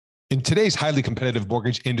In today's highly competitive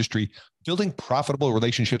mortgage industry, building profitable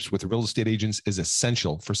relationships with real estate agents is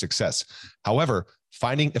essential for success. However,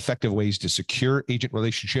 finding effective ways to secure agent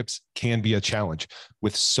relationships can be a challenge.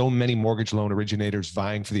 With so many mortgage loan originators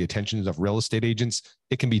vying for the attentions of real estate agents,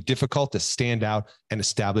 it can be difficult to stand out and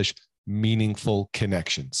establish meaningful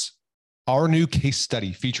connections. Our new case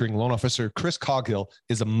study featuring loan officer Chris Coghill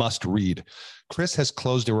is a must read. Chris has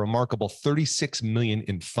closed a remarkable $36 million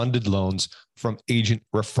in funded loans from agent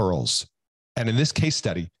referrals. And in this case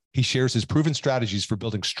study, he shares his proven strategies for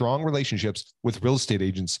building strong relationships with real estate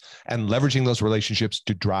agents and leveraging those relationships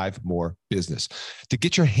to drive more business. To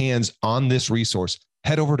get your hands on this resource,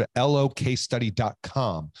 head over to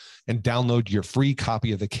locasestudy.com and download your free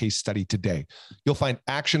copy of the case study today. You'll find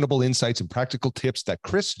actionable insights and practical tips that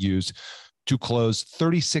Chris used to close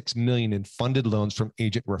 $36 million in funded loans from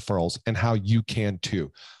agent referrals and how you can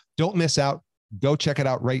too. Don't miss out. Go check it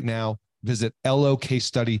out right now. Visit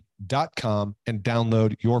locasestudy.com and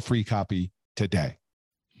download your free copy today.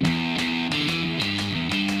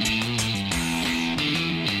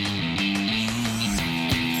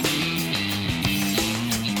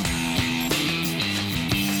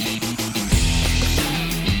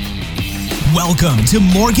 Welcome to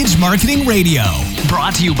Mortgage Marketing Radio,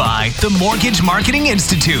 brought to you by the Mortgage Marketing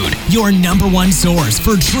Institute, your number one source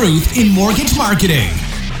for truth in mortgage marketing.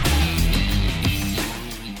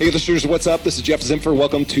 Hey listeners, what's up? This is Jeff Zimfer.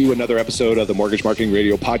 Welcome to another episode of the Mortgage Marketing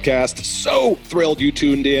Radio podcast. So thrilled you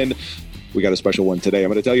tuned in. We got a special one today. I'm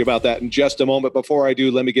going to tell you about that in just a moment. Before I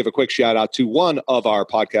do, let me give a quick shout out to one of our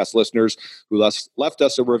podcast listeners who left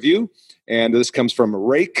us a review. And this comes from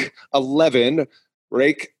Rake11.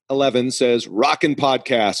 Rake11 says, rockin'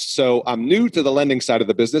 podcast. So I'm new to the lending side of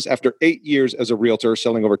the business. After 8 years as a realtor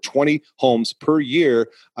selling over 20 homes per year,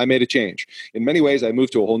 I made a change. In many ways, I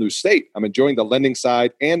moved to a whole new state. I'm enjoying the lending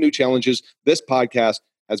side and new challenges. This podcast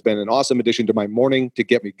has been an awesome addition to my morning to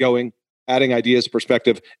get me going, adding ideas,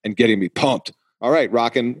 perspective, and getting me pumped. All right,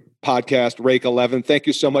 rockin' podcast, Rake11. Thank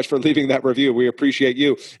you so much for leaving that review. We appreciate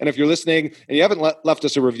you. And if you're listening and you haven't left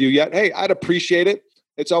us a review yet, hey, I'd appreciate it.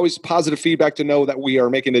 It's always positive feedback to know that we are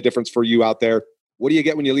making a difference for you out there. What do you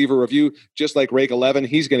get when you leave a review? Just like Rake11,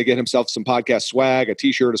 he's going to get himself some podcast swag, a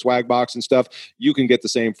t-shirt, a swag box and stuff. You can get the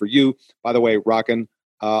same for you. By the way, rockin'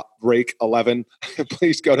 Rake11,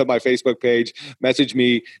 please go to my Facebook page, message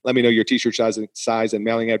me, let me know your t-shirt size and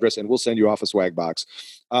mailing address, and we'll send you off a swag box.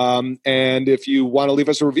 And if you want to leave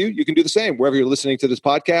us a review, you can do the same wherever you're listening to this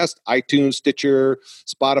podcast, iTunes, Stitcher,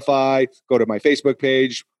 Spotify. Go to my Facebook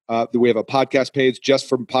page. We have a podcast page just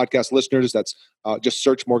for podcast listeners. That's just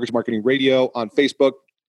search Mortgage Marketing Radio on Facebook.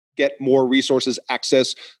 Get more resources,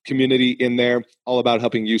 access, community in there, all about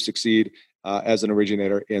helping you succeed as an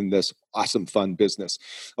originator in this awesome, fun business.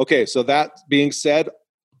 Okay, so that being said,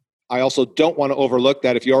 I also don't want to overlook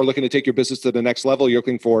that if you are looking to take your business to the next level, you're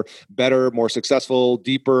looking for better, more successful,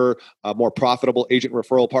 deeper, more profitable agent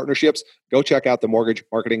referral partnerships, go check out the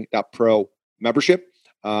mortgagemarketing.pro membership.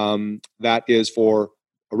 That is for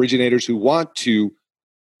originators who want to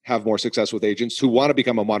have more success with agents, who want to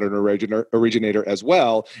become a modern originator as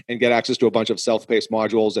well, and get access to a bunch of self-paced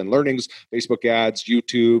modules and learnings, Facebook ads,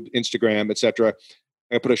 YouTube, Instagram, etc.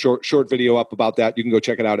 I put a short video up about that. You can go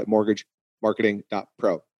check it out at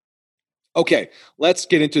mortgagemarketing.pro. Okay, let's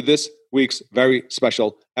get into this week's very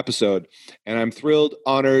special episode. And I'm thrilled,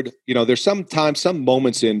 honored. You know, there's sometimes some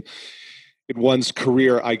moments in one's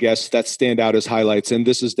career, I guess, that stand out as highlights. And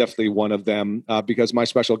this is definitely one of them because my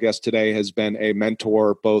special guest today has been a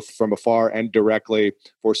mentor both from afar and directly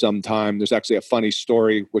for some time. There's actually a funny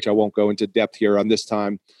story, which I won't go into depth here on this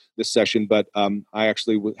session, but I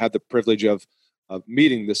actually had the privilege of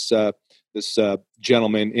meeting this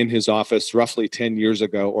gentleman in his office roughly 10 years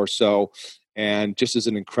ago or so. And just as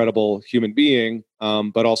an incredible human being,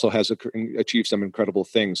 but also has achieved some incredible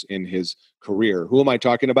things in his career. Who am I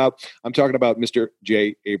talking about? I'm talking about Mr.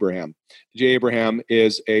 Jay Abraham. Jay Abraham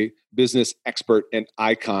is a business expert and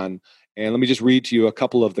icon. And let me just read to you a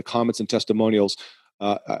couple of the comments and testimonials.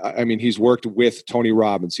 I mean, he's worked with Tony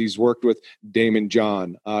Robbins. He's worked with Damon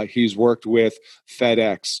John. He's worked with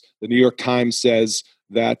FedEx. The New York Times says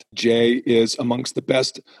that Jay is amongst the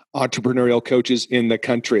best entrepreneurial coaches in the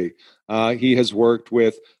country. He has worked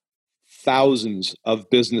with thousands of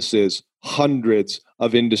businesses, hundreds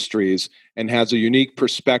of industries, and has a unique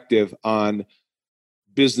perspective on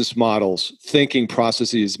business models, thinking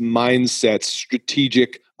processes, mindsets,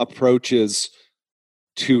 strategic approaches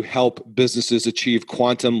to help businesses achieve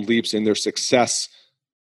quantum leaps in their success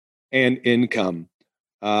and income.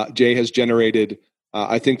 Jay has generated,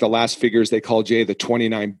 I think the last figures, they call Jay the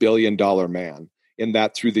 $29 billion man, in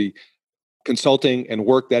that through the consulting and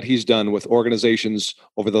work that he's done with organizations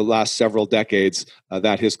over the last several decades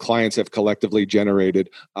that his clients have collectively generated.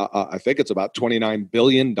 I think it's about $29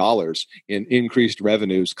 billion in increased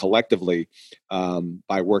revenues collectively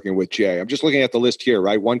by working with Jay. I'm just looking at the list here,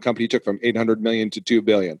 right? One company took from 800 million to 2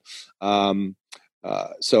 billion.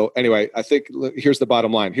 So anyway, I think here's the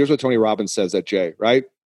bottom line. Here's what Tony Robbins says at Jay, right?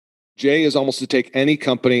 Jay is almost to take any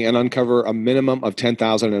company and uncover a minimum of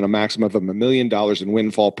 10,000 and a maximum of $1 million in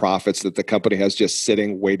windfall profits that the company has just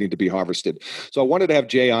sitting, waiting to be harvested. So I wanted to have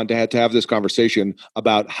Jay on to have this conversation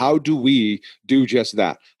about how do we do just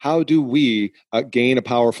that? How do we gain a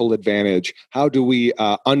powerful advantage? How do we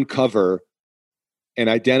uncover and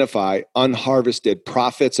identify unharvested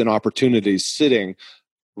profits and opportunities sitting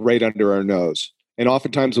right under our nose? And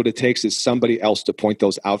oftentimes what it takes is somebody else to point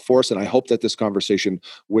those out for us. And I hope that this conversation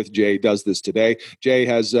with Jay does this today. Jay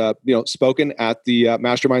has spoken at the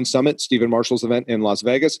Mastermind Summit, Stephen Marshall's event in Las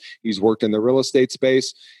Vegas. He's worked in the real estate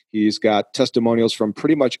space. He's got testimonials from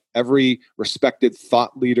pretty much every respected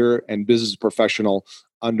thought leader and business professional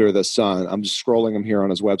under the sun. I'm just scrolling them here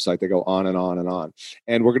on his website. They go on and on and on.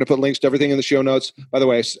 And we're going to put links to everything in the show notes. By the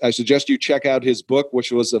way, I suggest you check out his book,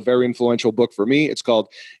 which was a very influential book for me. It's called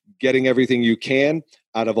Getting Everything You Can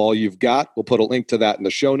Out of All You've Got. We'll put a link to that in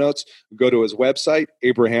the show notes. Go to his website,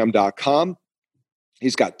 abraham.com.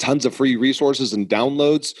 He's got tons of free resources and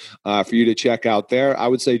downloads for you to check out there. I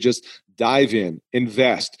would say just dive in,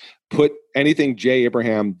 invest, put anything Jay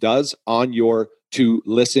Abraham does on your to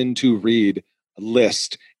listen to read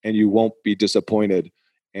list, and you won't be disappointed.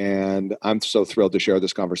 And I'm so thrilled to share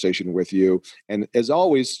this conversation with you. And as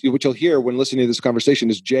always, what you'll hear when listening to this conversation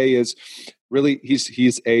is Jay is really,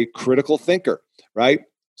 he's a critical thinker, right?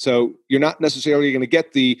 So you're not necessarily going to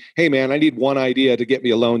get the, hey man, I need one idea to get me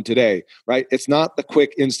a loan today, right? It's not the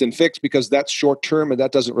quick instant fix because that's short term and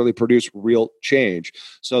that doesn't really produce real change.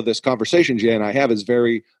 So this conversation Jay and I have is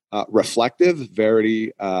very reflective,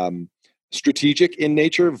 very strategic in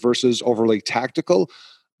nature versus overly tactical.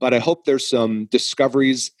 But I hope there's some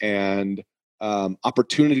discoveries and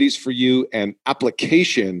opportunities for you and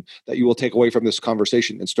application that you will take away from this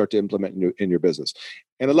conversation and start to implement in your business.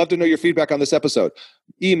 And I'd love to know your feedback on this episode.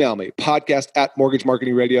 Email me, podcast@Mortgage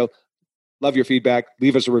Marketing Radio. Love your feedback.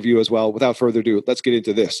 Leave us a review as well. Without further ado, let's get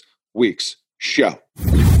into this week's show.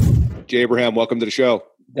 Jay Abraham, welcome to the show.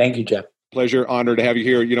 Thank you, Jeff. Pleasure, honor to have you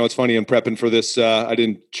here. You know, it's funny, in prepping for this, I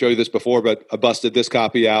didn't show you this before, but I busted this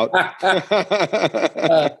copy out.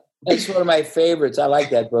 That's one of my favorites. I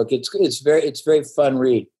like that book. It's very fun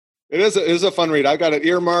read. It is a fun read. I got it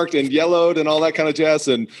earmarked and yellowed and all that kind of jazz.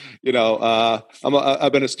 And, you know,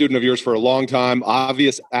 I've been a student of yours for a long time.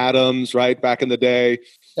 Obvious Adams, right? Back in the day.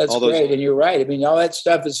 That's great. And you're right. I mean, all that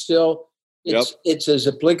stuff is still, it's as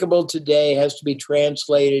applicable today, has to be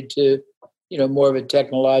translated to, you know, more of a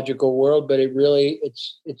technological world, but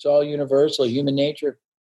it's all universal, human nature.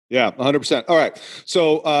 Yeah, 100%. All right.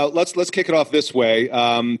 So let's kick it off this way.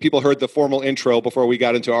 People heard the formal intro before we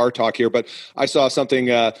got into our talk here, but I saw something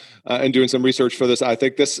in doing some research for this. I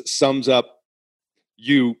think this sums up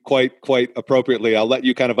you quite appropriately. I'll let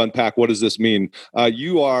you kind of unpack what does this mean.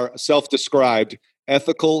 You are a self-described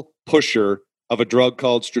ethical pusher of a drug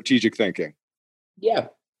called strategic thinking. Yeah.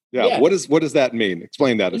 Yeah. What does that mean?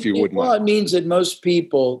 Explain that if you wouldn't mind. Well, it means that most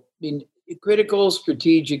people, critical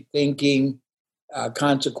strategic thinking,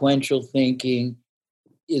 consequential thinking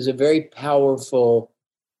is a very powerful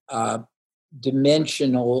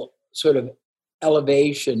dimensional sort of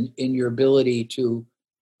elevation in your ability to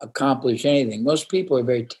accomplish anything. Most people are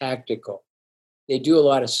very tactical. They do a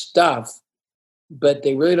lot of stuff, but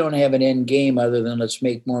they really don't have an end game other than let's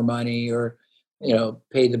make more money or, you know,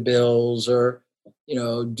 pay the bills or, you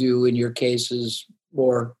know, do in your cases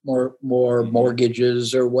more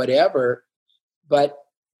mortgages or whatever. But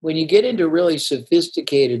when you get into really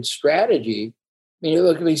sophisticated strategy, I mean,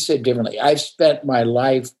 look, let me say it differently. I've spent my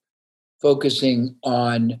life focusing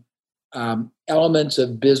on elements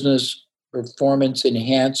of business performance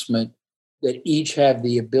enhancement that each have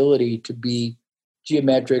the ability to be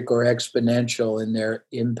geometric or exponential in their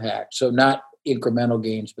impact. So not incremental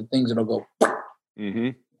gains, but things that'll go. Mm-hmm.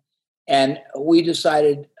 And we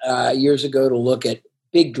decided years ago to look at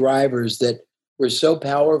big drivers that were so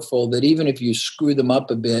powerful that even if you screw them up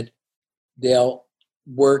a bit, they'll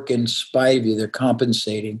work in spite of you. They're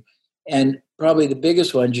compensating. And probably the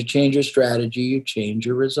biggest one, you change your strategy, you change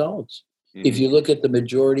your results. Mm-hmm. If you look at the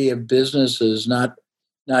majority of businesses, not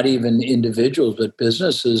even individuals, but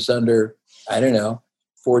businesses under, I don't know,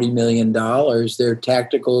 $40 million, they're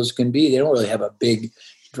tactical as can be. They don't really have a big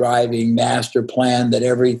driving master plan that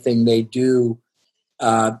everything they do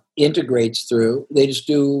integrates through. They just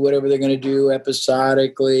do whatever they're going to do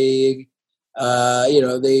episodically,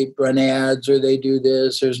 They run ads or they do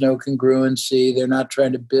this. There's no congruency. They're not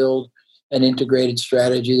trying to build an integrated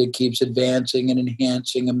strategy that keeps advancing and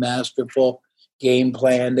enhancing a masterful game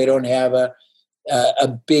plan. They don't have a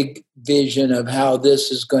big vision of how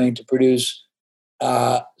this is going to produce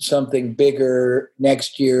something bigger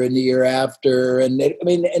next year and the year after. And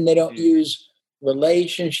they don't use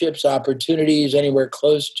relationships, opportunities anywhere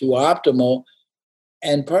close to optimal.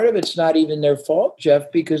 And part of it's not even their fault,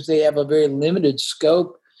 Jeff, because they have a very limited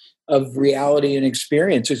scope of reality and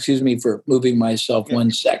experience. Excuse me for moving myself 1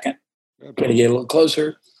 second. Going to get a little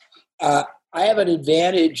closer. I have an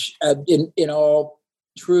advantage in all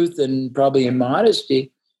truth and probably in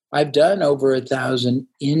modesty. I've done over 1,000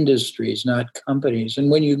 industries, not companies. And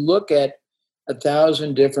when you look at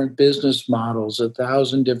 1,000 different business models,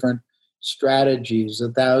 1,000 different strategies,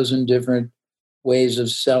 1,000 different ways of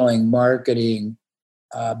selling, marketing,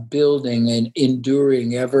 building and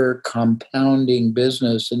enduring, ever compounding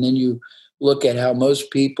business. And then you look at how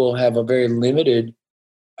most people have a very limited,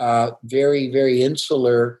 very, very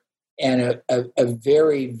insular and a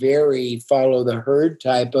very, very follow the herd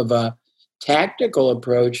type of a tactical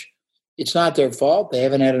approach. It's not their fault. They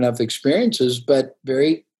haven't had enough experiences, but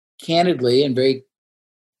very candidly and very,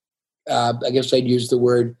 I guess I'd use the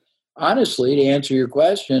word honestly to answer your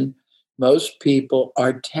question, most people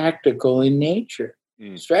are tactical in nature.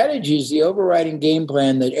 Strategy is the overriding game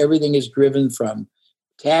plan that everything is driven from.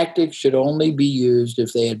 Tactics should only be used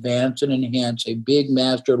if they advance and enhance a big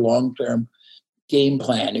master long-term game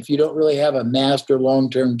plan. If you don't really have a master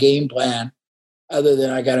long-term game plan, other than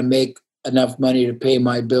I got to make enough money to pay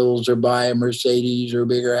my bills or buy a Mercedes or a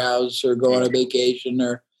bigger house or go on a vacation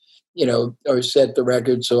or set the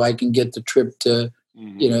record so I can get the trip to,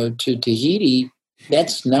 to Tahiti,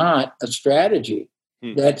 that's not a strategy.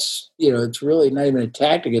 That's, it's really not even a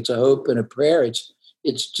tactic. It's a hope and a prayer.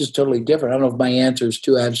 It's just totally different. I don't know if my answer is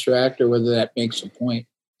too abstract or whether that makes a point.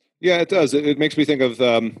 Yeah, it does. It makes me think of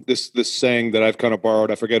this saying that I've kind of borrowed.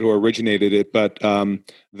 I forget who originated it, but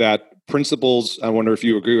that principles, I wonder if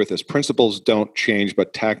you agree with this, principles don't change,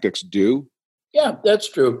 but tactics do. Yeah, that's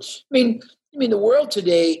true. I mean, the world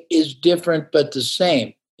today is different, but the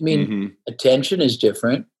same. Attention is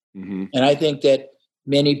different. And I think that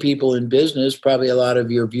many people in business, probably a lot of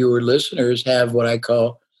your viewer listeners, have what I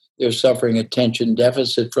call they're suffering attention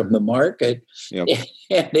deficit from the market. Yep.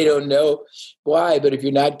 And they don't know why. But if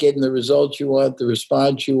you're not getting the results you want, the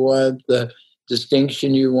response you want, the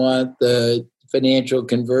distinction you want, the financial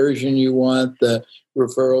conversion you want, the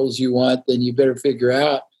referrals you want, then you better figure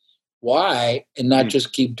out why and not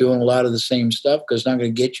just keep doing a lot of the same stuff because it's not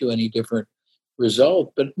going to get you any different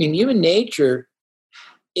result. But human nature,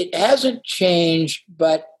 it hasn't changed,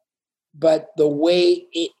 but the way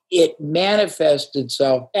it manifests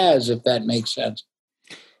itself has, if that makes sense.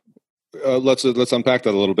 Let's unpack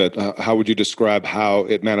that a little bit. How would you describe how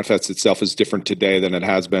it manifests itself as different today than it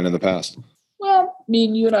has been in the past? Well,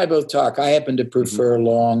 you and I both talk. I happen to prefer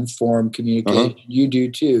long form communication. You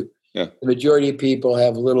do too. Yeah. The majority of people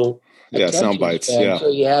have little sound bites. Span, so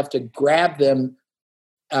you have to grab them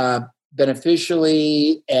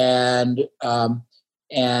beneficially and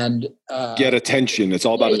get attention. It's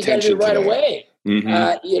all about attention right away.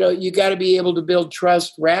 You got to be able to build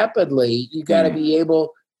trust rapidly. You got to be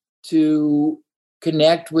able to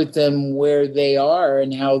connect with them where they are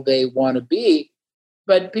and how they want to be.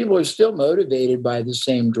 But people are still motivated by the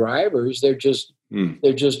same drivers. They're just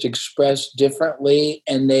expressed differently,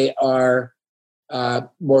 and they are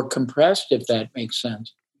more compressed, if that makes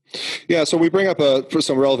sense. Yeah, so we bring up for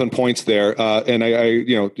some relevant points there, and I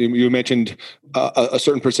you mentioned a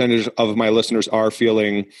certain percentage of my listeners are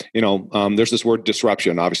feeling, there's this word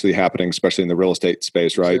disruption, obviously happening, especially in the real estate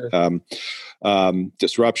space, right? Sure.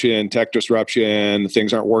 Disruption, tech disruption,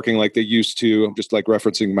 things aren't working like they used to. I'm just like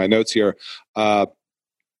referencing my notes here.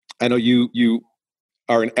 I know you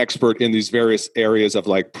are an expert in these various areas of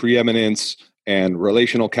like preeminence and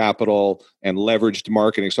relational capital and leveraged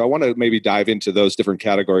marketing. So I want to maybe dive into those different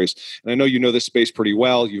categories. And I know you know this space pretty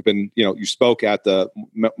well. You've been, you spoke at the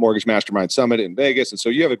Mortgage Mastermind Summit in Vegas. And so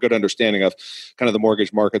you have a good understanding of kind of the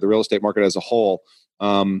mortgage market, the real estate market as a whole.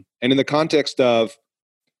 And in the context of,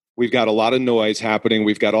 we've got a lot of noise happening.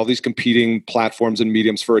 We've got all these competing platforms and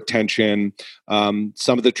mediums for attention.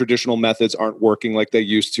 Some of the traditional methods aren't working like they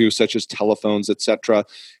used to, such as telephones, et cetera.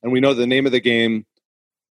 And we know the name of the game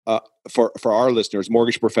for our listeners,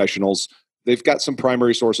 mortgage professionals, they've got some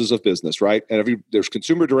primary sources of business, right? And there's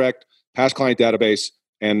consumer direct, past client database,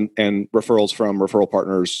 and referrals from referral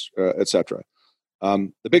partners, et cetera.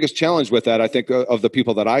 The biggest challenge with that, I think, of the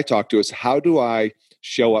people that I talk to is, how do I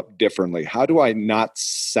show up differently? How do I not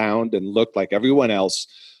sound and look like everyone else?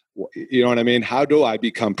 You know what I mean? How do I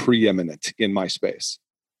become preeminent in my space?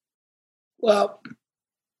 Well,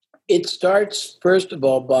 it starts, first of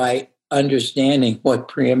all, by understanding what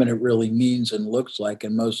preeminent really means and looks like,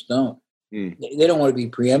 and most don't. They don't want to be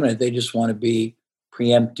preeminent. They just want to be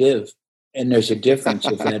preemptive. And there's a difference,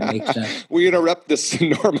 if that makes sense. We interrupt this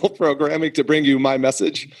normal programming to bring you my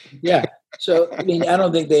message. Yeah. So, I mean, I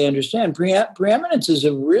don't think they understand. Preeminence is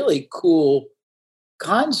a really cool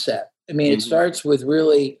concept. I mean, it starts with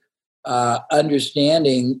really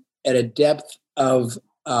understanding at a depth of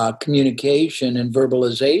communication and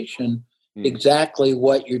verbalization exactly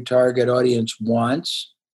what your target audience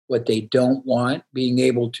wants, what they don't want, being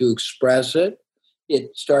able to express it.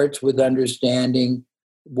 It starts with understanding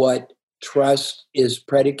what trust is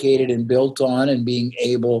predicated and built on and being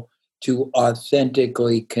able to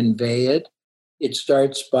authentically convey it. It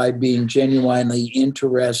starts by being genuinely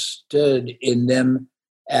interested in them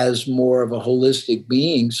as more of a holistic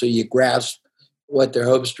being, so you grasp what their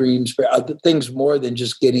hopes, dreams, other things more than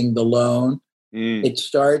just getting the loan. It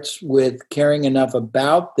starts with caring enough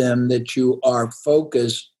about them that you are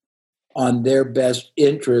focused on their best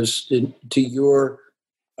interest to your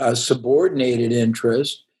subordinated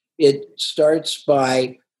interest. It starts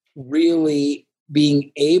by really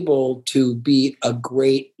being able to be a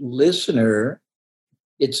great listener.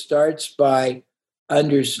 It starts by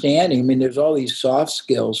understanding. I mean, there's all these soft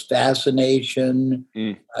skills: fascination,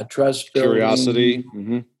 trust building, curiosity,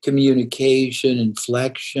 communication,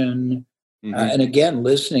 inflection, and again,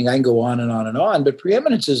 listening. I can go on and on and on. But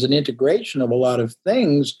preeminence is an integration of a lot of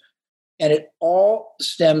things, and it all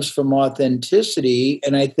stems from authenticity.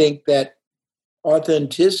 And I think that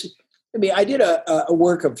authenticity. I mean, I did a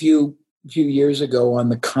work a few years ago on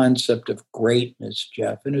the concept of greatness,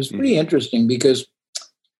 Jeff, and it was pretty interesting because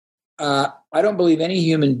I don't believe any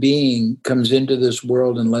human being comes into this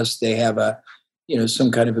world unless they have some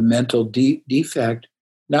kind of a mental defect,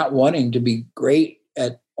 not wanting to be great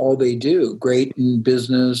at all they do. Great in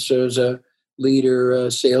business as a leader, a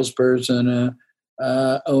salesperson,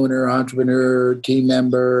 a owner, entrepreneur, team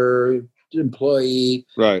member, employee.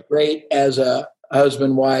 Right. Great as a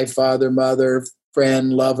husband, wife, father, mother,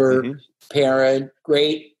 friend, lover, parent.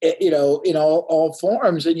 Great, in all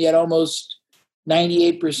forms, and yet almost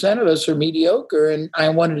 98% of us are mediocre, and I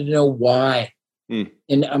wanted to know why.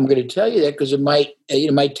 And I'm going to tell you that because it might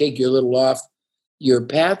take you a little off your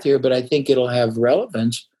path here, but I think it'll have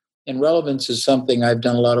relevance. And relevance is something I've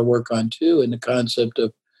done a lot of work on too, in the concept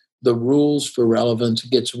of the rules for relevance.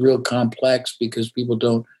 It gets real complex because people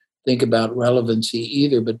don't think about relevancy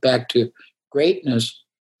either. But back to greatness,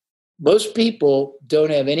 most people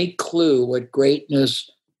don't have any clue what greatness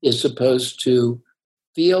is supposed to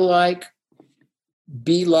feel like,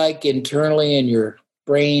 be like internally in your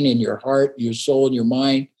brain, in your heart, your soul, in your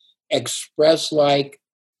mind, express like,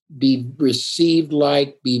 be received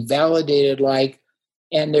like, be validated like.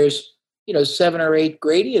 And there's, 7 or 8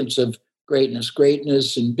 gradients of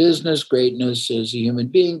greatness in business, greatness as a human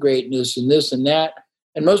being, greatness in this and that.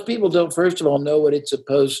 And most people don't, first of all, know what it's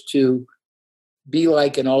supposed to be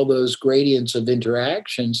like in all those gradients of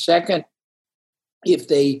interaction. Second, if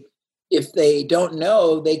they don't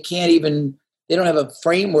know, they don't have a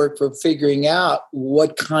framework for figuring out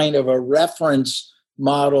what kind of a reference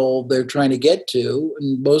model they're trying to get to.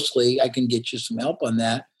 And mostly I can get you some help on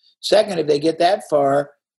that. Second, if they get that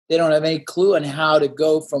far, they don't have any clue on how to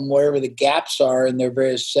go from wherever the gaps are in their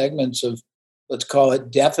various segments of, let's call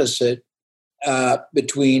it deficit,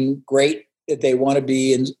 between great that they want to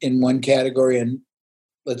be in one category and,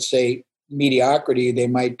 let's say, mediocrity they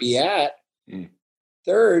might be at.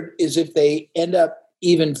 Third is if they end up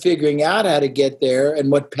even figuring out how to get there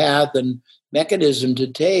and what path and mechanism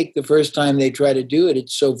to take, the first time they try to do it,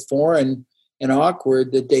 it's so foreign and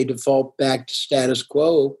awkward that they default back to status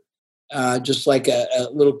quo, just like a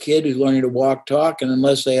little kid who's learning to walk, talk, and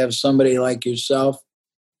unless they have somebody like yourself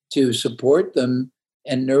to support them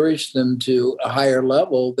and nourish them to a higher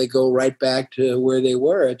level, they go right back to where they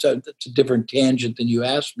were. It's a different tangent than you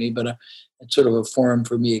asked me, but it's sort of a forum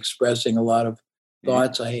for me expressing a lot of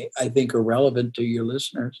thoughts I think are relevant to your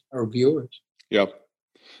listeners or viewers. Yep.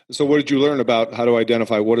 So what did you learn about how to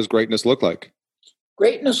identify what does greatness look like?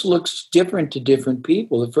 Greatness looks different to different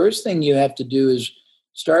people. The first thing you have to do is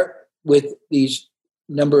start with these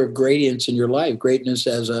number of gradients in your life. Greatness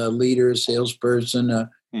as a leader, salesperson, a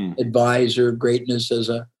advisor, greatness as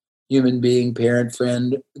a human being, parent,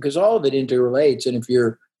 friend, because all of it interrelates. And if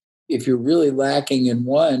you're really lacking in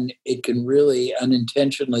one, it can really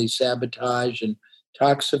unintentionally sabotage and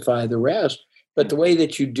toxify the rest. But the way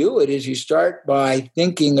that you do it is you start by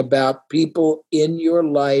thinking about people in your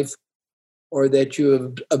life or that you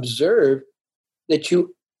have observed that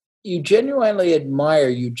you you genuinely admire,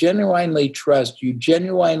 you genuinely trust, you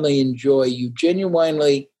genuinely enjoy, you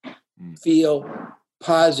genuinely feel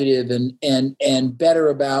positive and better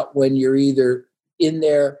about when you're either in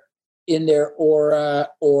their aura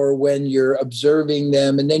or when you're observing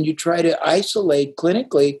them, and then you try to isolate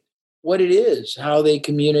clinically what it is, how they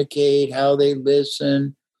communicate, how they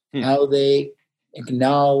listen, how they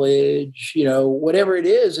acknowledge, whatever it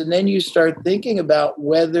is, and then you start thinking about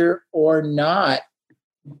whether or not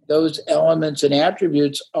those elements and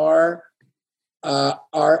attributes are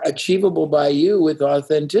achievable by you with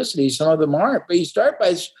authenticity. Some of them aren't, but you start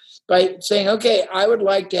by saying, okay, I would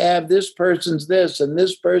like to have this person's this and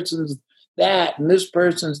this person's that and this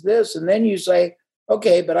person's this. And then you say,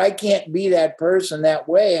 okay, but I can't be that person that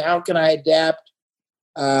way. How can I adopt,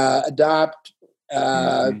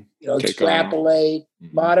 extrapolate,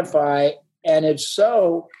 modify? And if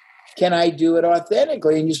so, can I do it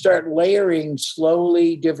authentically? And you start layering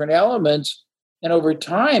slowly different elements. And over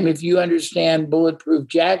time, if you understand bulletproof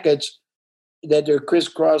jackets, that they're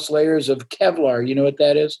crisscross layers of Kevlar, you know what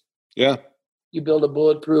that is? Yeah. You build a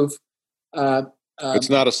bulletproof. It's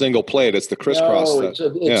not a single plate; it's the crisscross. No,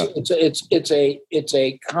 it's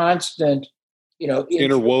a constant,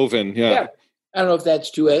 interwoven. Yeah. I don't know if that's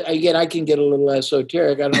too. Again, I can get a little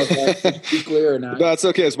esoteric. I don't know if that's too clear or not. No, that's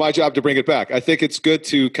okay. It's my job to bring it back. I think it's good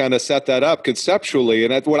to kind of set that up conceptually,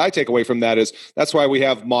 and what I take away from that is that's why we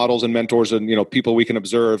have models and mentors and people we can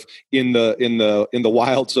observe in the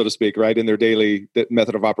wild, so to speak, right, in their daily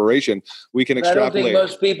method of operation. We can extrapolate. I don't think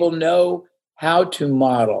most people know how to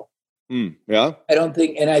model. Yeah, I don't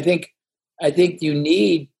think, and I think you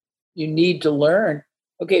need to learn.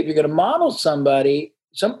 Okay, if you're going to model somebody.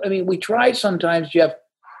 We try sometimes, Jeff,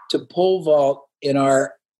 to pole vault in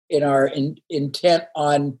our intent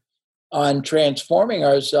on transforming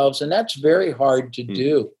ourselves, and that's very hard to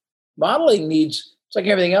do. Modeling it's like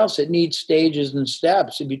everything else; it needs stages and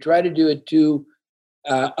steps. If you try to do it too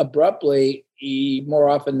abruptly, more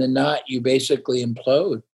often than not, you basically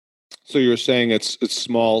implode. So you're saying it's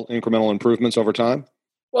small incremental improvements over time?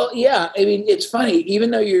 Well, yeah. It's funny.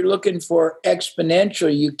 Even though you're looking for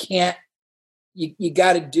exponential, you can't. You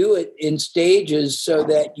got to do it in stages so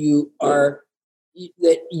that you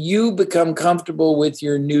become comfortable with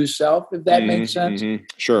your new self, if that makes sense.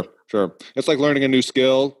 Sure. It's like learning a new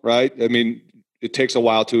skill, right? It takes a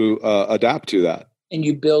while to adapt to that. And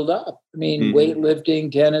you build up.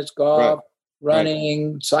 Weightlifting, tennis, golf,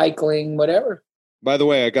 running, cycling, whatever. By the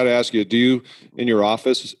way, I got to ask you, do you, in your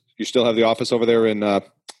office, you still have the office over there in,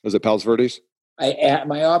 is it Palos Verdes?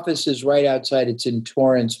 My office is right outside. It's in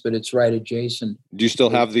Torrance, but it's right adjacent. Do you still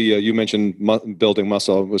have the? You mentioned building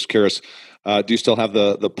muscle. I was curious. Do you still have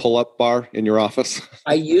the pull-up bar in your office?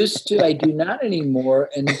 I used to. I do not anymore,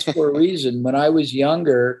 and it's for a reason. When I was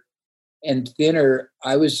younger and thinner,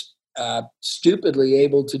 I was stupidly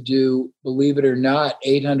able to do, believe it or not,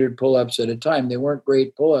 800 pull-ups at a time. They weren't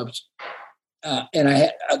great pull-ups, and I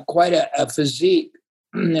had quite a physique.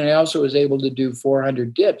 And I also was able to do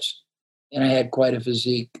 400 dips. And I had quite a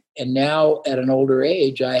physique. And now at an older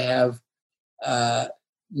age, I have 9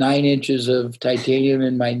 inches of titanium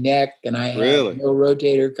in my neck, and I have no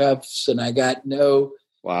rotator cuffs, and I got no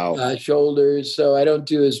shoulders. So I don't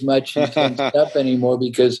do as much intense stuff anymore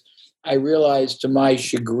because I realized, to my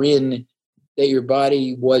chagrin, that your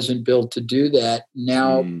body wasn't built to do that.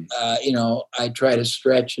 Now, I try to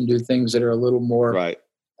stretch and do things that are a little more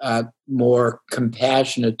more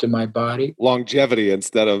compassionate to my body. Longevity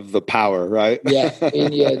instead of the power, right? But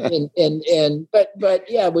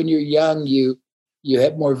when you're young, you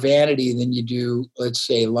have more vanity than you do, let's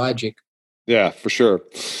say, logic. Yeah, for sure.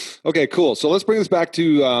 Okay, cool. So let's bring this back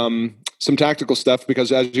to some tactical stuff,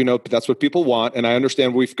 because as you know, that's what people want. And I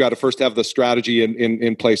understand we've got to first have the strategy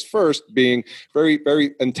in place first, being very,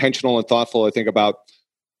 very intentional and thoughtful, I think, about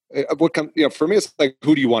what comes, for me, it's like,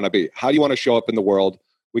 who do you want to be? How do you want to show up in the world?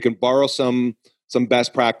 We can borrow some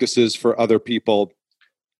best practices for other people.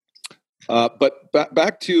 But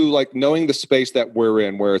back to like knowing the space that we're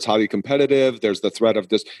in, where it's highly competitive. There's the threat of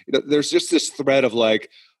this, there's just this threat of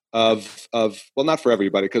well, not for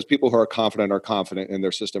everybody, because people who are confident in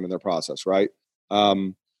their system and their process. Right.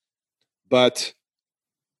 But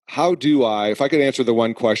how do if I could answer the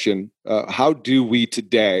one question, how do we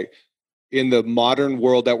today, in the modern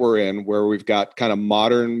world that we're in, where we've got kind of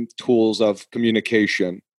modern tools of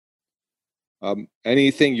communication,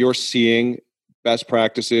 anything you're seeing, best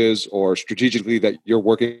practices or strategically that you're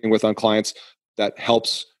working with on clients that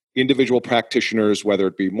helps individual practitioners, whether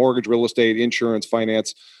it be mortgage, real estate, insurance,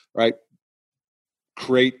 finance, right?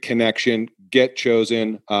 Create connection, get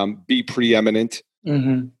chosen, be preeminent.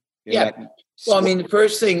 Mm-hmm. Yeah. The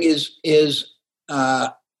first thing is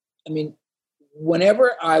I mean,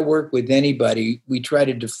 whenever I work with anybody, we try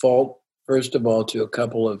to default first of all to a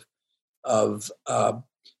couple of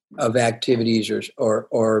activities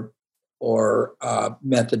or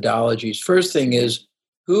methodologies. First thing is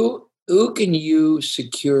who can you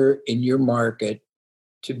secure in your market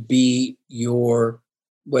to be your,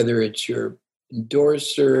 whether it's your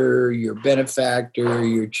endorser, your benefactor,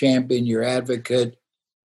 your champion, your advocate.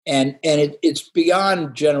 And it's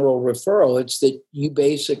beyond general referral. It's that you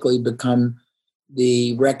basically become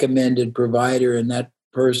the recommended provider, and that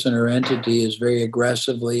person or entity is very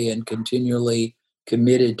aggressively and continually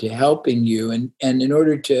committed to helping you. And in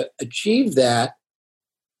order to achieve that,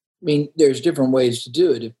 I mean, there's different ways to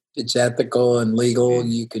do it. If it's ethical and legal,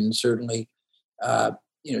 you can certainly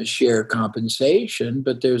share compensation,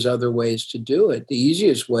 but there's other ways to do it. The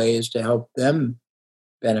easiest way is to help them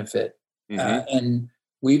benefit. And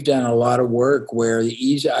we've done a lot of work where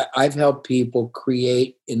I've helped people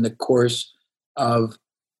create in the course of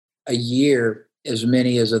a year as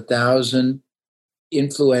many as 1,000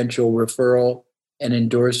 influential referral and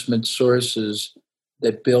endorsement sources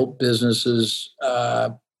that built businesses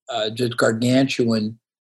just gargantuan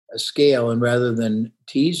scale. And rather than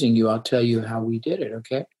teasing you, I'll tell you how we did it,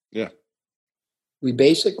 okay? Yeah. We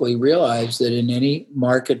basically realized that in any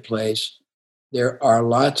marketplace, there are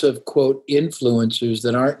lots of, quote, influencers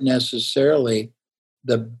that aren't necessarily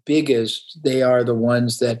the biggest. They are the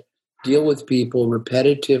ones that deal with people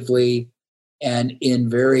repetitively and in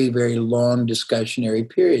very, very long discussionary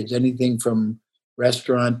periods, anything from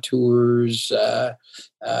restaurant tours,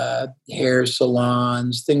 hair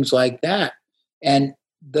salons, things like that. And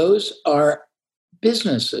those are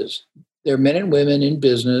businesses. They're men and women in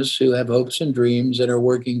business who have hopes and dreams and are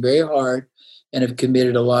working very hard and have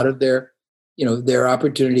committed a lot of their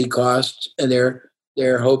opportunity costs and their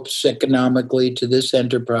hopes economically to this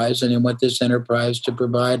enterprise, and they want this enterprise to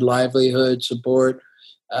provide livelihood, support,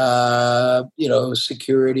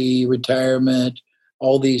 security, retirement,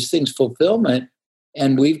 all these things, fulfillment.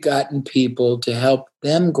 And we've gotten people to help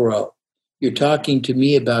them grow. You're talking to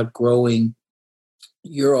me about growing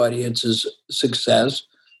your audience's success,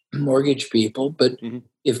 mortgage people. But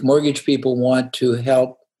if mortgage people want to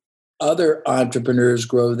help other entrepreneurs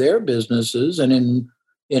grow their businesses, and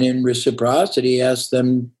in reciprocity, ask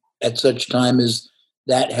them at such time as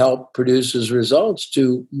that help produces results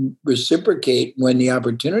to reciprocate when the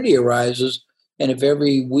opportunity arises. And if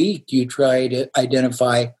every week you try to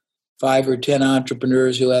identify 5 or 10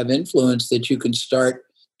 entrepreneurs who have influence that you can start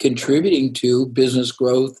contributing to business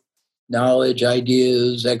growth, knowledge,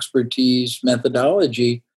 ideas, expertise,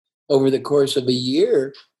 methodology, over the course of a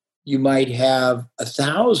year, you might have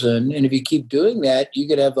 1,000. And if you keep doing that, you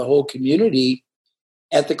could have the whole community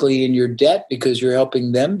ethically in your debt because you're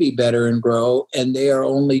helping them be better and grow. And they are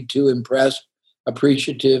only too impressed,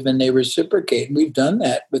 appreciative, and they reciprocate. And we've done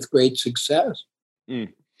that with great success.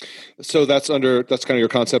 So that's kind of your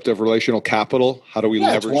concept of relational capital. How do we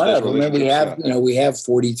leverage those relationships? We have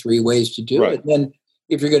 43 ways to do it. And then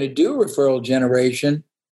if you're going to do referral generation,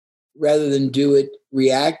 rather than do it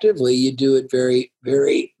reactively, you do it very,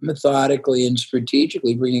 very methodically and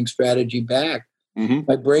strategically, bringing strategy back.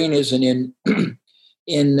 My brain isn't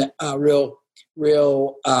in real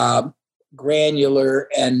granular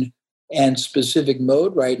and specific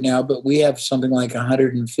mode right now, but we have something like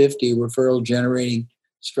 150 referral generating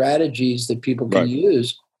strategies that people can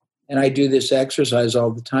use. And I do this exercise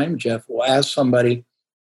all the time, Jeff. We'll ask somebody,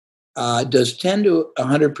 does 10% to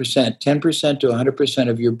 100%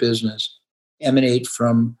 of your business emanate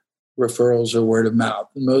from referrals or word of mouth?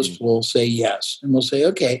 And most will say yes. And we'll say,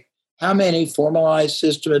 okay, how many formalized,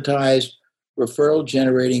 systematized referral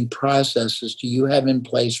generating processes do you have in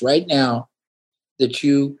place right now that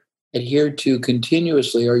you adhere to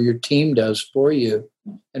continuously, or your team does for you?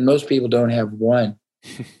 And most people don't have one.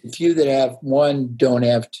 The few that have one don't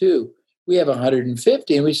have two. We have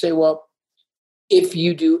 150, and we say, well, if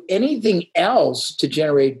you do anything else to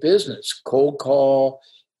generate business, cold call,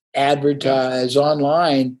 advertise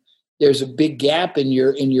online, there's a big gap in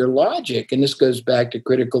your logic. And this goes back to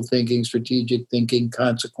critical thinking, strategic thinking,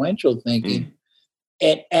 consequential thinking.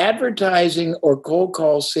 And advertising or cold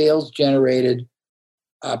call sales generated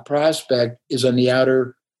prospect is on the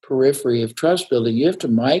outer periphery of trust building. You have to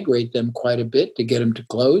migrate them quite a bit to get them to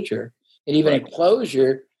closure. And even at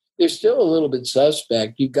closure, they're still a little bit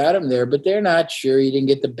suspect. You got them there, but they're not sure you didn't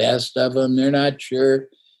get the best of them. They're not sure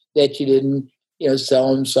that you didn't,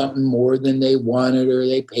 sell them something more than they wanted, or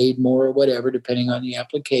they paid more, or whatever, depending on the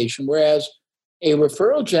application. Whereas a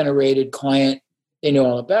referral generated client, they know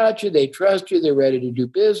all about you, they trust you, they're ready to do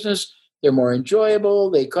business, they're more enjoyable,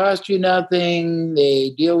 they cost you nothing, they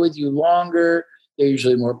deal with you longer, They're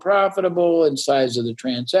usually more profitable in size of the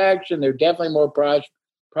transaction. They're definitely more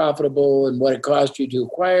profitable in what it costs you to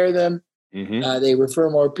acquire them. They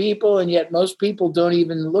refer more people, and yet most people don't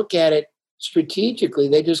even look at it strategically.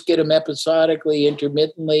 They just get them episodically,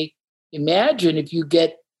 intermittently. Imagine if you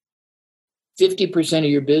get 50% of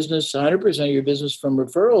your business, 100% of your business from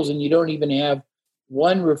referrals, and you don't even have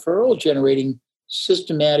one referral generating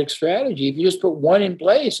systematic strategy. If you just put one in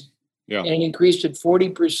place and it increased it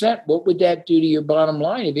 40%, what would that do to your bottom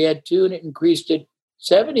line? If you had two and it increased it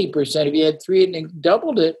 70%, if you had three and it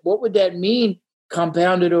doubled it, what would that mean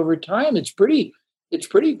compounded over time? It's pretty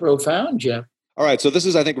profound, Jeff. All right. So this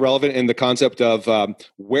is, I think, relevant in the concept of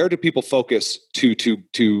where do people focus to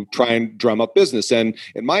try and drum up business? And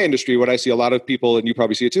in my industry, what I see a lot of people, and you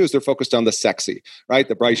probably see it too, is they're focused on the sexy, right?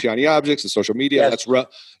 The bright, shiny objects, the social media. Yes.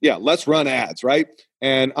 Let's run ads, right?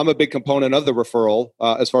 And I'm a big component of the referral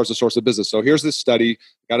as far as the source of business. So here's this study.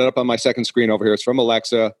 Got it up on my second screen over here. It's from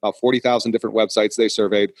Alexa, about 40,000 different websites they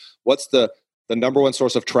surveyed. What's the number one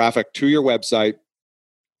source of traffic to your website?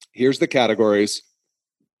 Here's the categories.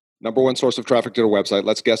 Number one source of traffic to the website.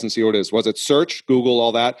 Let's guess and see what it is. Was it search, Google,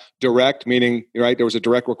 all that? Direct, meaning, right, there was a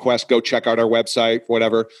direct request, go check out our website,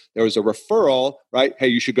 whatever. There was a referral, right? Hey,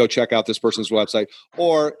 you should go check out this person's website.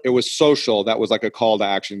 Or it was social. That was like a call to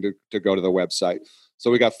action to go to the website.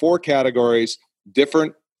 So we got 4 categories,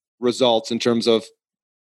 different results in terms of,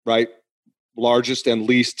 right, largest and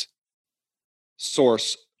least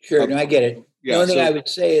source. Sure, I get it. Yeah, the only thing I would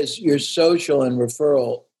say is your social and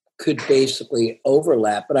referral could basically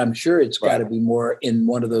overlap, but I'm sure it's got to be more in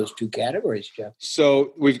one of those 2 categories, Jeff.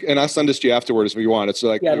 So and I'll send this to you afterwards if you want. It's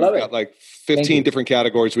like, I love got like 15 different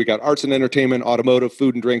categories. We got arts and entertainment, automotive,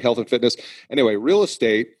 food and drink, health and fitness. Anyway, real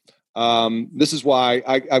estate. This is why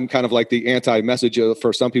I'm kind of like the anti-message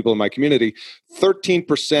for some people in my community.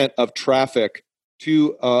 13% of traffic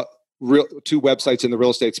to websites in the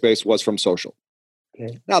real estate space was from social.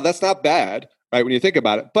 Okay. Now, that's not bad, right, when you think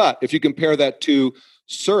about it. But if you compare that to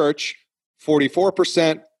search,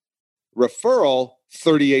 44%, referral,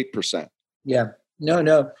 38%. Yeah.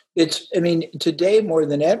 No. Today more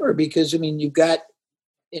than ever, because, you've got,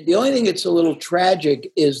 the only thing that's a little tragic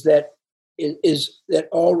is that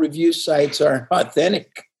all review sites are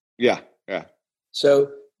authentic. Yeah.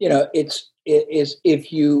 So, it's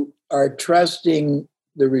if you are trusting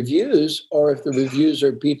the reviews or if the reviews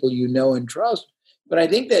are people you know and trust. But I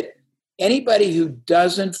think that anybody who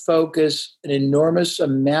doesn't focus an enormous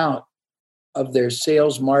amount of their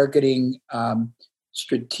sales marketing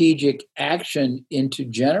strategic action into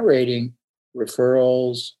generating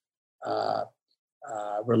referrals,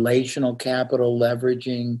 relational capital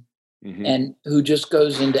leveraging, and who just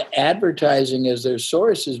goes into advertising as their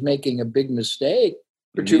source is making a big mistake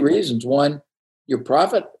for 2 reasons. One, your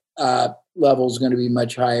profit level is going to be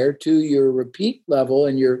much higher. 2, your repeat level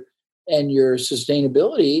and your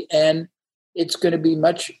sustainability, and it's going to be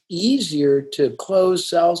much easier to close,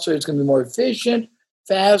 sell. So it's going to be more efficient,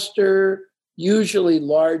 faster, usually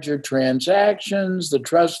larger transactions. The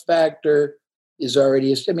trust factor is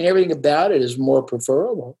already, everything about it is more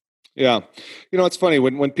preferable. Yeah. It's funny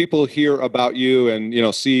when people hear about you and,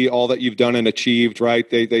 see all that you've done and achieved, right?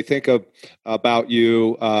 They think about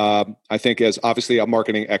you, I think, as obviously a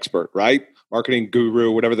marketing expert, right? Marketing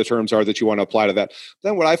guru, whatever the terms are that you want to apply to that.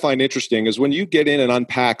 Then what I find interesting is when you get in and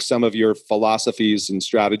unpack some of your philosophies and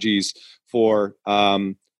strategies for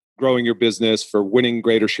growing your business, for winning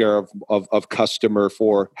greater share of customer,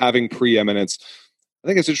 for having preeminence. I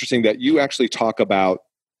think it's interesting that you actually talk about,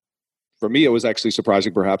 for me, it was actually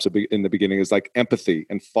surprising perhaps in the beginning, is like empathy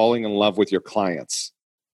and falling in love with your clients.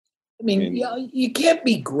 You can't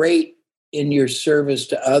be great in your service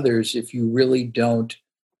to others if you really don't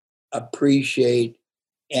appreciate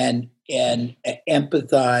and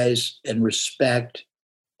empathize and respect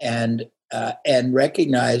and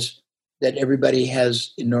recognize that everybody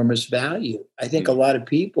has enormous value. I think a lot of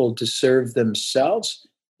people, to serve themselves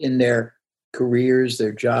in their careers,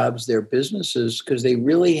 their jobs, their businesses, because they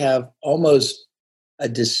really have almost a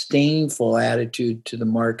disdainful attitude to the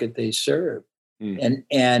market they serve, and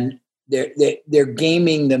they're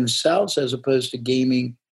gaming themselves as opposed to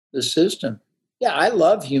gaming the system. Yeah, I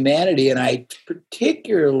love humanity, and I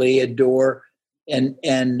particularly adore and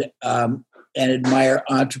admire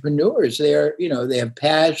entrepreneurs. They have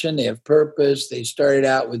passion, they have purpose. They started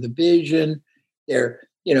out with a vision. They're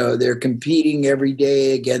competing every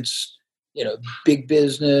day against big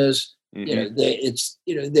business. They're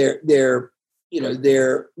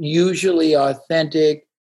usually authentic,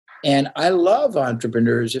 and I love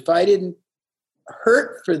entrepreneurs. If I didn't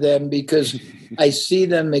hurt for them because I see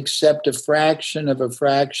them accept a fraction of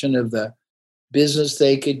the business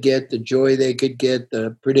they could get, the joy they could get,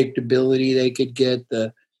 the predictability they could get,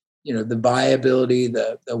 the viability,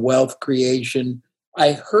 the wealth creation.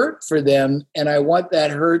 I hurt for them, and I want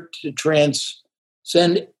that hurt to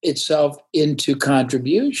transcend itself into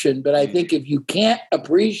contribution. But I think if you can't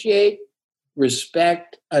appreciate,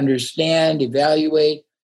 respect, understand, evaluate,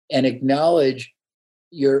 and acknowledge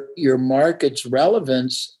your market's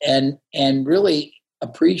relevance and really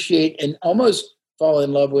appreciate and almost fall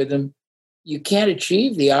in love with them, you can't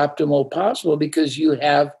achieve the optimal possible because you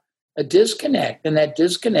have a disconnect. And that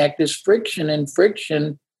disconnect is friction, and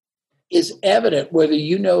friction is evident, whether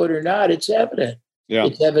you know it or not. It's evident. Yeah.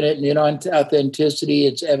 It's evident in authenticity.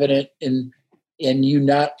 It's evident in you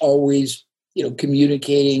not always,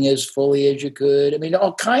 communicating as fully as you could. I mean,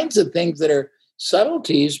 all kinds of things that are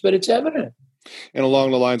subtleties, but it's evident. And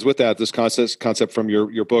along the lines with that, this concept from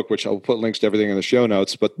your book, which I'll put links to everything in the show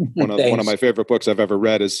notes, but one of my favorite books I've ever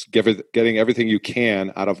read is Getting Everything You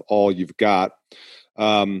Can Out of All You've Got.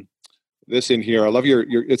 This in here, I love your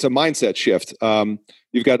it's a mindset shift.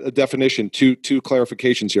 You've got a definition, two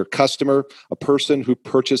clarifications here. Customer, a person who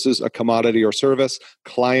purchases a commodity or service.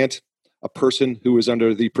 Client, a person who is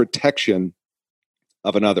under the protection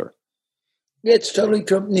of another. Yeah, it's totally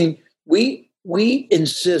true. I mean, we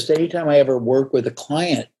insist, anytime I ever work with a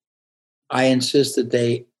client, I insist that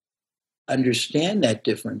they understand that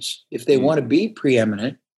difference. If they want to be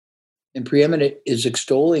preeminent, and preeminent is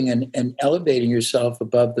extolling and elevating yourself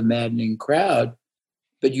above the maddening crowd,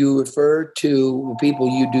 but you refer to the people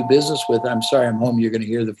you do business with. I'm sorry, I'm home. You're going to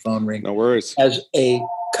hear the phone ring. No worries. As a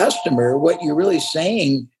customer, what you're really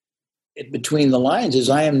saying between the lines is,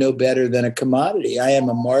 I am no better than a commodity. I am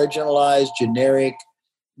a marginalized, generic,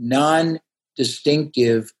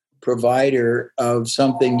 non-distinctive provider of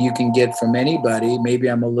something you can get from anybody. Maybe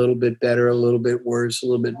I'm a little bit better, a little bit worse, a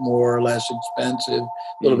little bit more or less expensive,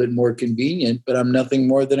 a little bit more convenient, but I'm nothing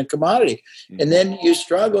more than a commodity. And then you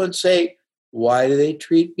struggle and say, why do they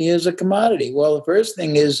treat me as a commodity? Well, the first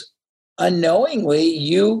thing is, unknowingly,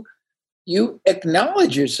 you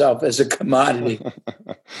acknowledge yourself as a commodity.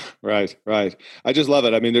 Right. I just love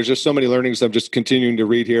it. I mean, there's just so many learnings I'm just continuing to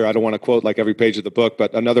read here. I don't want to quote like every page of the book,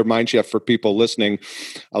 but another mind shift for people listening,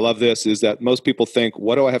 I love this, is that most people think,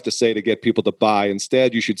 what do I have to say to get people to buy?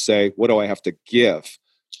 Instead, you should say, what do I have to give?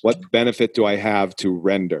 What benefit do I have to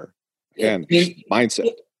render? Again,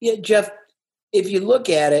 mindset. Yeah, Jeff, if you look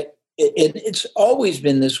at it, it's always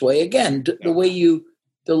been this way. Again, the way you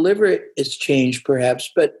deliver it has changed perhaps,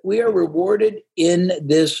 but we are rewarded in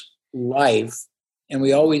this life, and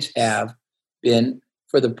we always have been,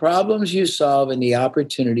 for the problems you solve and the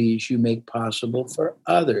opportunities you make possible for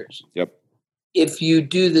others. Yep. If you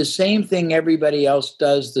do the same thing everybody else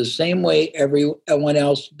does, the same way everyone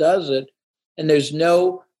else does it, and there's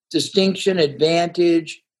no distinction,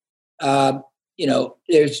 advantage,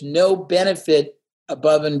 there's no benefit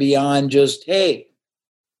above and beyond just, hey,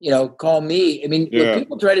 call me. I mean, what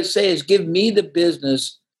people try to say is, give me the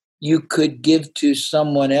business you could give to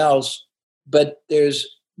someone else, but there's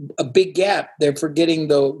a big gap. They're forgetting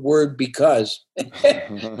the word because,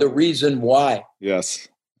 the reason why. Yes.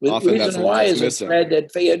 The reason why is a thread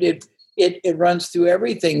that it runs through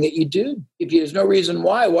everything that you do. If there's no reason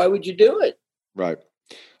why would you do it? Right.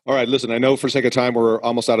 All right, listen, I know for sake of time, we're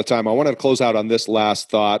almost out of time. I wanted to close out on this last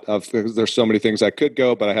thought there's so many things I could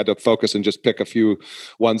go, but I had to focus and just pick a few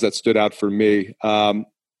ones that stood out for me. And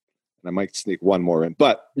I might sneak one more in,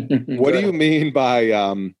 but what do you mean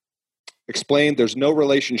by explain there's no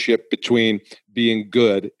relationship between being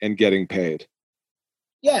good and getting paid?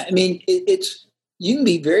 Yeah, I mean, you can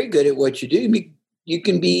be very good at what you do. You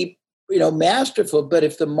can be, masterful, but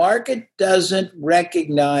if the market doesn't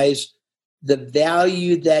recognize the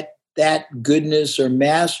value that goodness or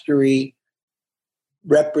mastery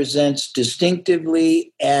represents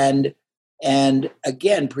distinctively and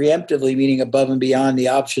again, preemptively, meaning above and beyond the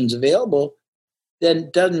options available, then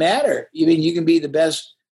it doesn't matter. I mean, you can be the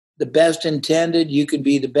best intended, you can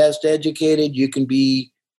be the best educated, you can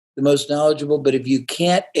be the most knowledgeable, but if you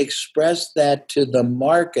can't express that to the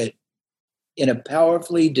market in a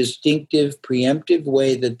powerfully distinctive, preemptive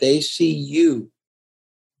way that they see you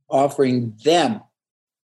offering them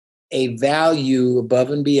a value above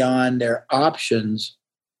and beyond their options,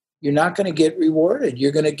 you're not going to get rewarded.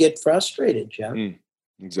 You're going to get frustrated, Jeff.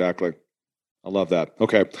 Exactly. I love that.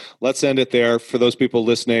 Okay, let's end it there. For those people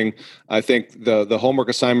listening, I think the homework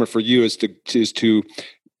assignment for you is to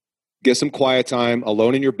get some quiet time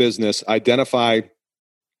alone in your business, identify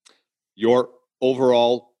your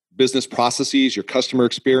overall business processes, your customer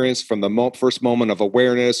experience from the first moment of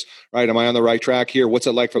awareness, right? Am I on the right track here? What's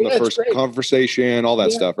it like from the first conversation, all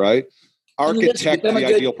that stuff, right? Architect the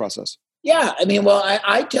ideal process. Yeah. I mean, well,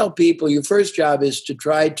 I tell people your first job is to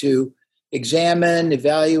try to examine,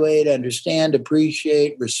 evaluate, understand,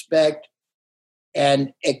 appreciate, respect,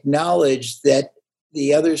 and acknowledge that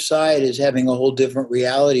the other side is having a whole different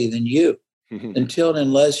reality than you. Until and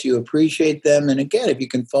unless you appreciate them. And again, if you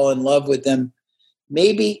can fall in love with them,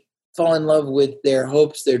 maybe fall in love with their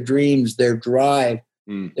hopes, their dreams, their drive.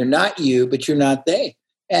 They're not you, but you're not they.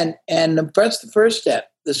 And that's the first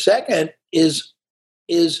step. The second is,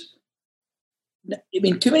 I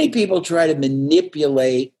mean, too many people try to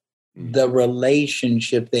manipulate the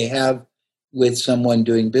relationship they have with someone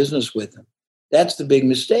doing business with them. That's the big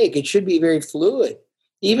mistake. It should be very fluid.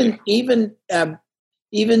 Even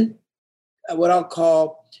what I'll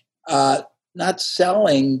call not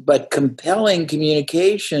selling, but compelling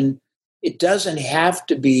communication. It doesn't have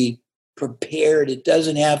to be prepared. It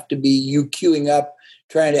doesn't have to be you queuing up,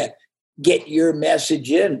 trying to get your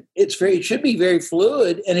message in. It should be very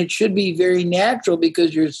fluid, and it should be very natural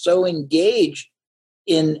because you're so engaged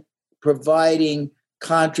in providing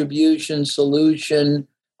contribution, solution,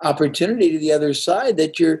 opportunity to the other side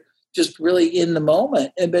that you're just really in the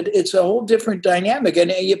moment. But it's a whole different dynamic.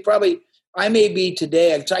 And I may be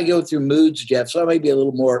today, I go through moods, Jeff, so I may be a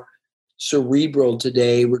little more cerebral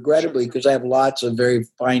today, regrettably, because I have lots of very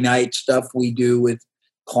finite stuff we do with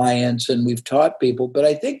clients and we've taught people. But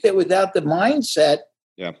I think that without the mindset,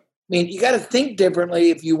 I mean, you got to think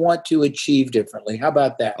differently if you want to achieve differently. How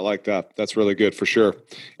about that? I like that. That's really good for sure.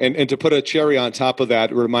 And to put a cherry on top of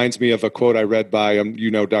that, it reminds me of a quote I read by,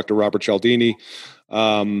 Dr. Robert Cialdini,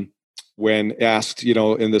 when asked,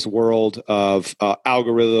 in this world of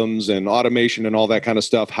algorithms and automation and all that kind of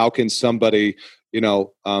stuff, how can somebody,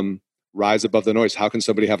 rise above the noise? How can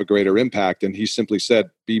somebody have a greater impact? And he simply said,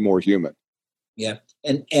 be more human. Yeah.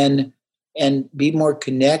 And be more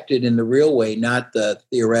connected in the real way, not the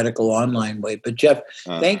theoretical online way. But Jeff,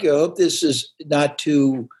 thank you. I hope this is not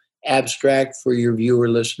too abstract for your viewer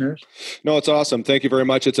listeners. No, it's awesome. Thank you very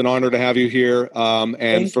much. It's an honor to have you here.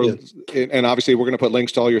 And obviously we're going to put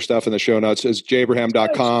links to all your stuff in the show notes. It's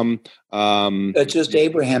jabraham.com. It's just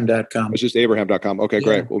abraham.com. It's just abraham.com. Okay,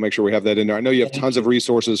 great. We'll make sure we have that in there. I know you have tons of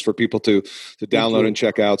resources for people to download and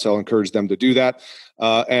check out. So I'll encourage them to do that.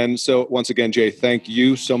 And so once again, Jay, thank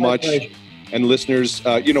you so much. And listeners,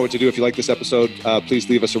 you know what to do. If you like this episode, please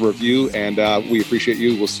leave us a review, and we appreciate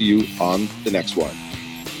you. We'll see you on the next one.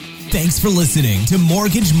 Thanks for listening to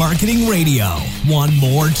Mortgage Marketing Radio. Want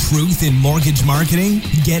more truth in mortgage marketing?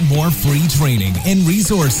 Get more free training and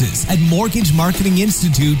resources at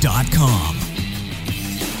mortgagemarketinginstitute.com.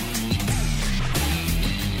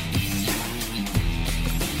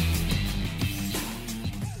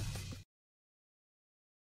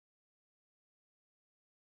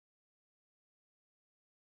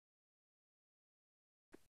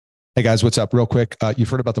 Hey guys, what's up? Real quick, you've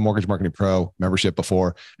heard about the Mortgage Marketing Pro membership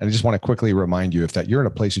before, and I just want to quickly remind you, if that you're in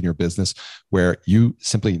a place in your business where you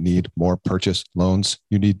simply need more purchase loans,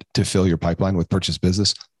 you need to fill your pipeline with purchase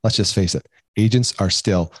business. Let's just face it, agents are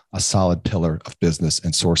still a solid pillar of business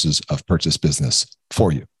and sources of purchase business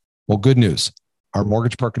for you. Well, good news. Our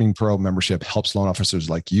Mortgage Marketing Pro membership helps loan officers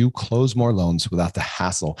like you close more loans without the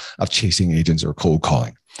hassle of chasing agents or cold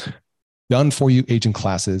calling. Done for you agent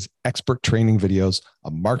classes, expert training videos,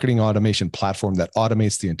 a marketing automation platform that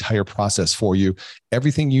automates the entire process for you,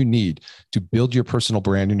 everything you need to build your personal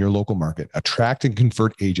brand in your local market, attract and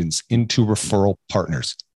convert agents into referral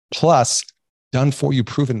partners. Plus, done for you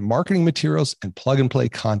proven marketing materials and plug and play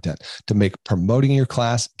content to make promoting your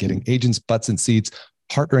class, getting agents' butts in seats,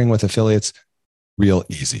 partnering with affiliates real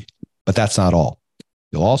easy. But that's not all.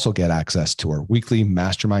 You'll also get access to our weekly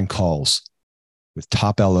mastermind calls with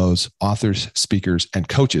top LOs, authors, speakers, and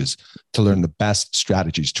coaches to learn the best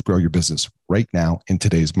strategies to grow your business right now in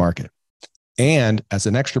today's market. And as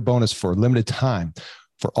an extra bonus for a limited time,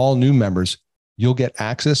 for all new members, you'll get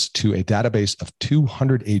access to a database of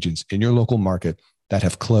 200 agents in your local market that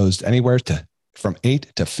have closed anywhere from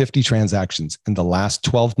 8 to 50 transactions in the last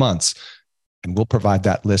 12 months. And we'll provide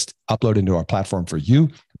that list uploaded into our platform for you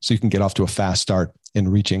so you can get off to a fast start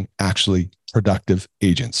in reaching actually productive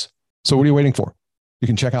agents. So what are you waiting for? You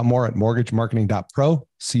can check out more at mortgagemarketing.pro,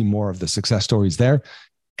 see more of the success stories there.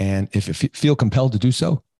 And if you feel compelled to do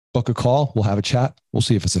so, book a call. We'll have a chat. We'll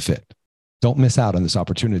see if it's a fit. Don't miss out on this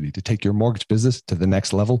opportunity to take your mortgage business to the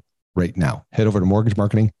next level right now. Head over to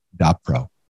mortgagemarketing.pro.